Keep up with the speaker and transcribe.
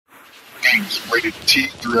games rated T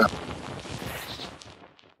through F.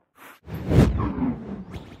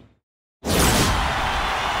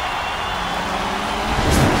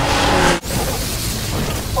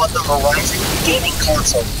 On the Horizon gaming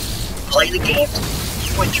console, play the games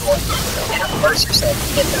you enjoy and immerse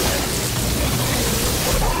yourself in them.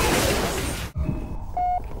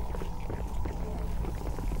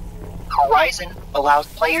 Horizon allows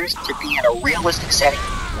players to be in a realistic setting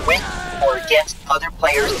with or against other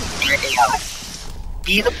players and AI.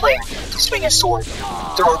 Be the player to swing a sword,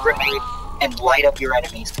 throw a grenade, and light up your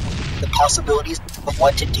enemies. The possibilities of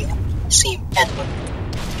what to do seem endless.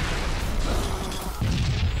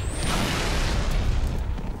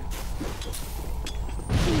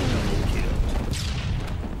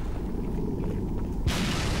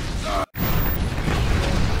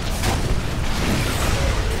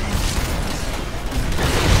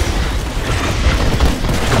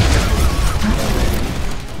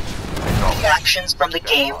 Actions from the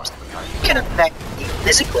games can affect you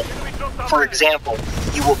physically. For example,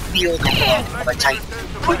 you will feel the hand of a Titan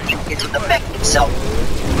put you into the mech itself.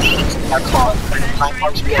 These are caused by the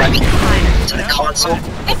platform's reaction to the console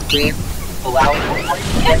and game, allowing for more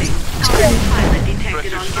intense experience.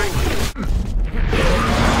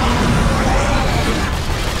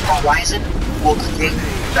 Horizon will create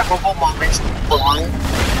memorable moments alone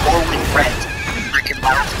or with friends that can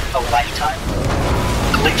last a lifetime.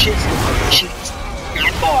 Glitches, cheats,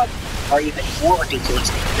 and mods are even more ridiculous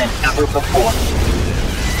than ever before.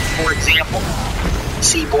 For example,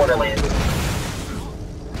 see Borderlands.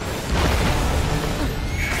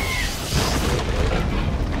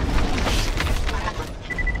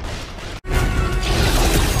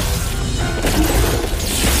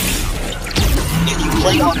 If you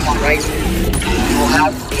play on Horizon, you will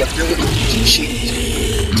have the ability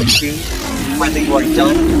to choose whether you are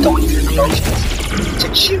done going through the motions, to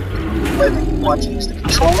choose whether you want to use the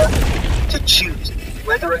controller, to choose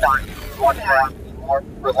whether or not you want to have a more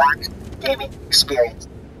relaxed gaming experience.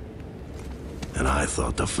 And I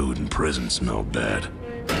thought the food in prison smelled bad.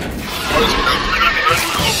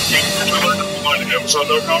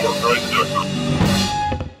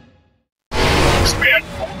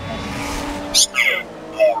 Expand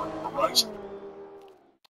more Horizon.